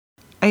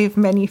I have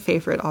many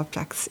favorite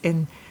objects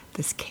in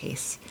this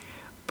case.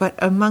 But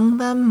among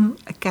them,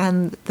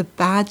 again, the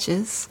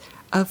badges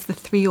of the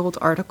 3 old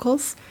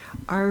articles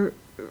are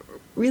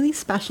really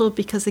special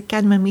because,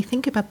 again, when we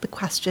think about the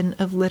question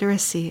of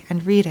literacy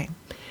and reading,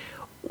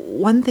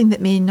 one thing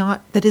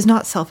that is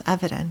not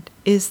self-evident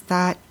is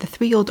that the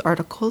 3 old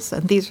articles,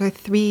 and these are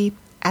 3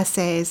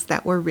 essays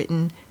that were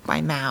written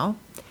by Mao.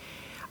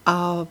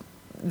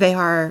 They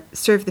are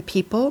Serve the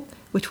People,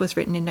 which was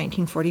written in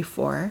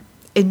 1944,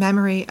 in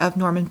memory of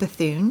Norman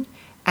Bethune,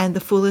 and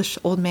The Foolish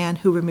Old Man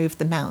Who Removed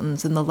the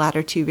Mountains, and the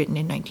latter 2 written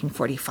in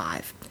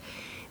 1945.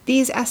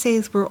 These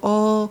essays were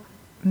all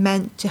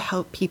meant to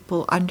help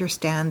people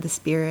understand the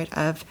spirit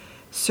of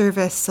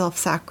service,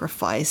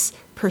 self-sacrifice,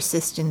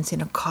 persistence in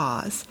a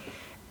cause.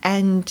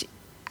 And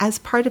as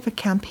part of a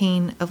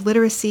campaign of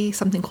literacy,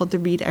 something called the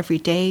Read Every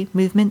Day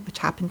movement, which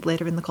happened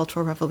later in the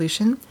Cultural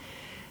Revolution,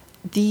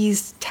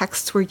 these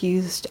texts were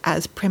used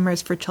as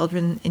primers for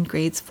children in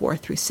grades 4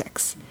 through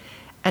 6.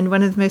 And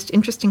one of the most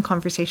interesting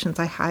conversations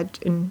I had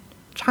in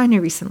China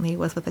recently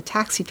was with a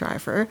taxi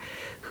driver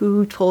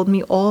who told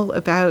me all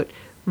about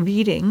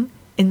reading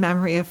in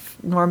memory of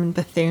Norman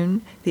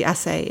Bethune, the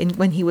essay,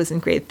 when he was in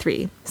grade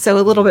 3. So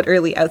a little bit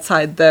early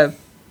outside the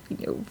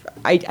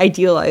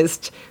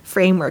idealized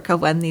framework of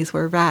when these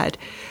were read.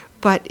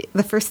 But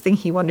the first thing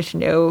he wanted to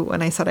know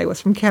when I said I was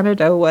from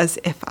Canada was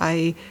if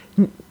I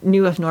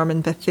knew of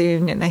Norman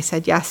Bethune, and I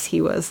said yes,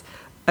 he was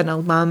an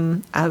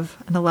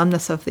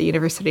alumnus of the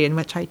university in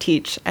which I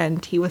teach,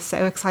 and he was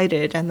so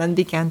excited, and then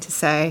began to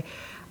say,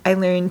 I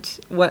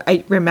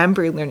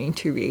remember learning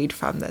to read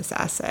from this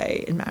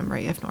essay in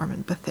memory of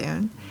Norman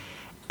Bethune.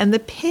 And the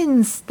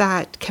pins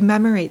that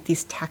commemorate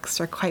these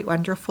texts are quite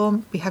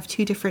wonderful. We have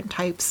 2 different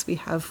types. We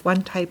have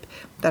one type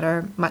that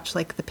are much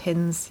like the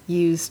pins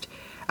used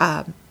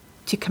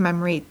to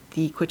commemorate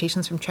the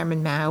quotations from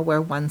Chairman Mao,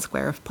 where 1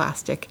 square of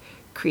plastic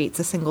creates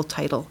a single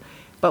title.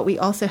 But we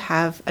also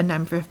have a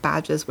number of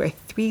badges where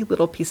 3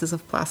 little pieces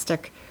of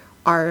plastic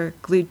are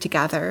glued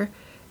together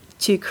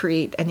to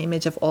create an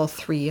image of all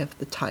 3 of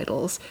the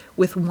titles,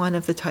 with one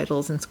of the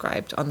titles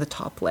inscribed on the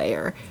top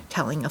layer,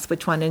 telling us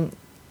which one. And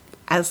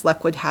as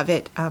luck would have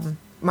it,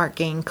 Mark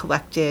Gain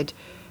collected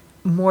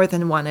more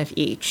than one of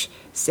each.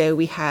 So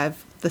we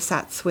have the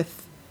sets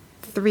with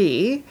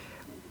 3,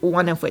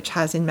 one of which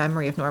has in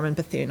memory of Norman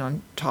Bethune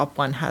on top,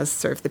 one has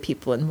Serve the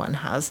People, and one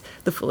has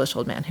The Foolish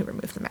Old Man Who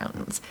Removed the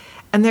Mountains.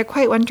 And they're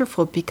quite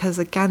wonderful because,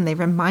 again, they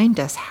remind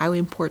us how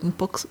important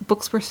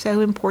books were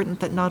so important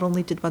that not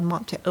only did one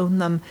want to own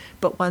them,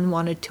 but one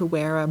wanted to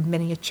wear a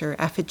miniature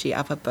effigy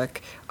of a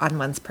book on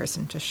one's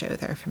person to show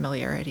their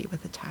familiarity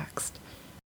with the text.